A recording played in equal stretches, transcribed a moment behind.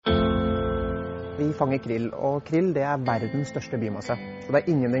Vi fanger krill, og krill det er verdens største biomasse. Så det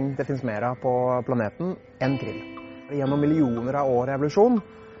er ingenting det finnes mer av på planeten enn krill. Gjennom millioner av år evolusjon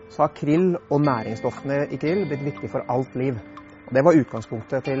så har krill og næringsstoffene i krill blitt viktig for alt liv. Og det var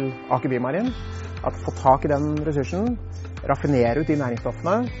utgangspunktet til Aker BioMarin, at få tak i den ressursen, raffinere ut de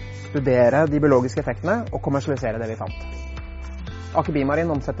næringsstoffene, studere de biologiske effektene og kommersialisere det vi fant. Aker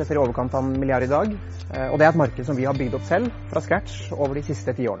BioMarin omsetter for i overkant av 1 milliard i dag, og det er et marked som vi har bygd opp selv fra scratch over de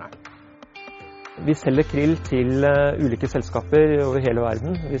siste 10 årene. Vi selger krill til ulike selskaper over hele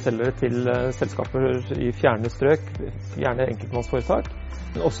verden. Vi selger det til selskaper i fjerne strøk, gjerne enkeltmannsforetak,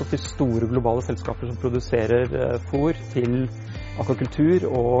 men også til store globale selskaper som produserer fôr til akvakultur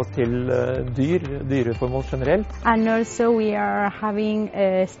og til dyreformål generelt. And also we are having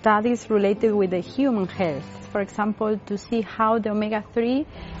studies related with the human health. For example, to see how the omega-3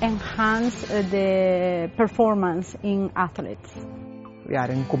 enhance the performance in athletes. Vi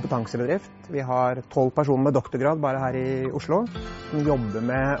er en kompetansebedrift. Vi har 12 personer med doktorgrad bare her i Oslo som jobber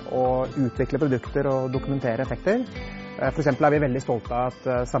med å utvikle produkter og dokumentere effekter. For eksempel er vi veldig stolte av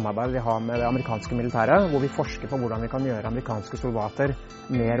et samarbeid vi har med det amerikanske militæret, hvor vi forsker på hvordan vi kan gjøre amerikanske soldater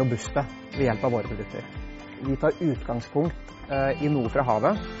mer robuste ved hjelp av våre produkter. Vi tar utgangspunkt i noe fra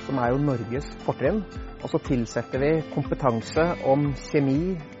havet, som er jo Norges fortrinn, og så tilsetter vi kompetanse om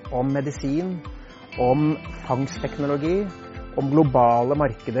kjemi, om medisin, om fangstteknologi, om globale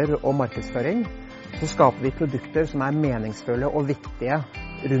markeder og markedsføring. Så skaper vi produkter som er meningsfulle og viktige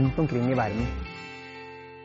rundt omkring i verden.